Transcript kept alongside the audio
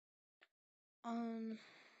On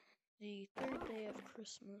the third day of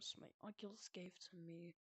Christmas, my Oculus gave to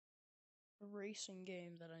me a racing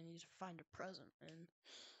game that I need to find a present in.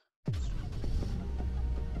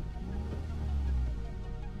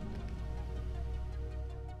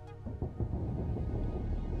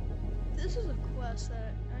 This is a quest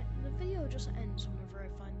that the video just ends whenever I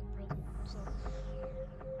find the present, so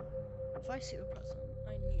if I see the present,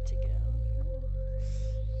 I need to get out.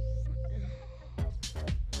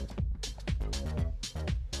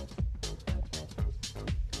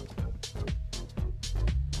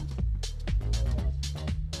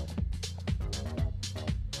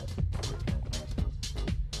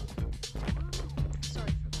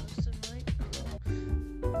 Sorry for posting late. I'm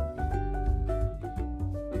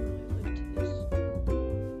really late to this.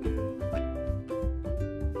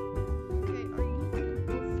 Okay, are you gonna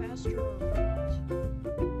go faster or what?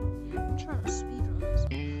 I'm trying to speedrun this.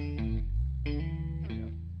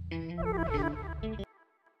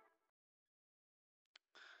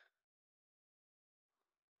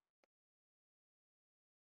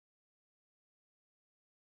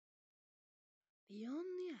 Beyond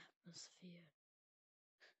the atmosphere.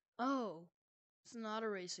 Oh, it's not a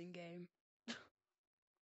racing game.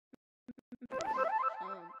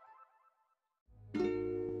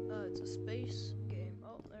 It's a space game.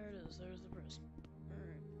 Oh, there it is. There's the person.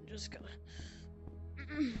 Alright,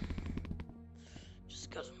 just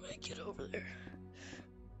gotta make it over there.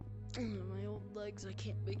 My old legs, I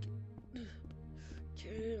can't make it.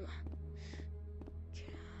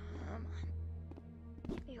 Come on.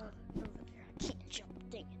 Get me over there. I can't jump.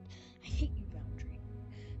 Dang it. I hate you, Boundary.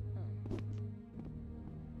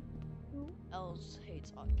 Who else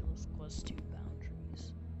hates Oculus Quest 2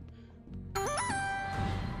 Boundaries?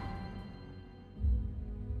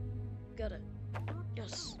 Got it.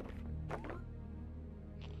 Yes.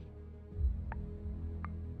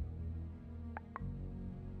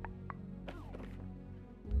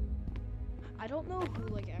 I don't know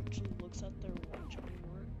who actually looks at their watch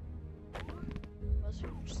anymore. Unless you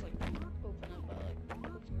just open it by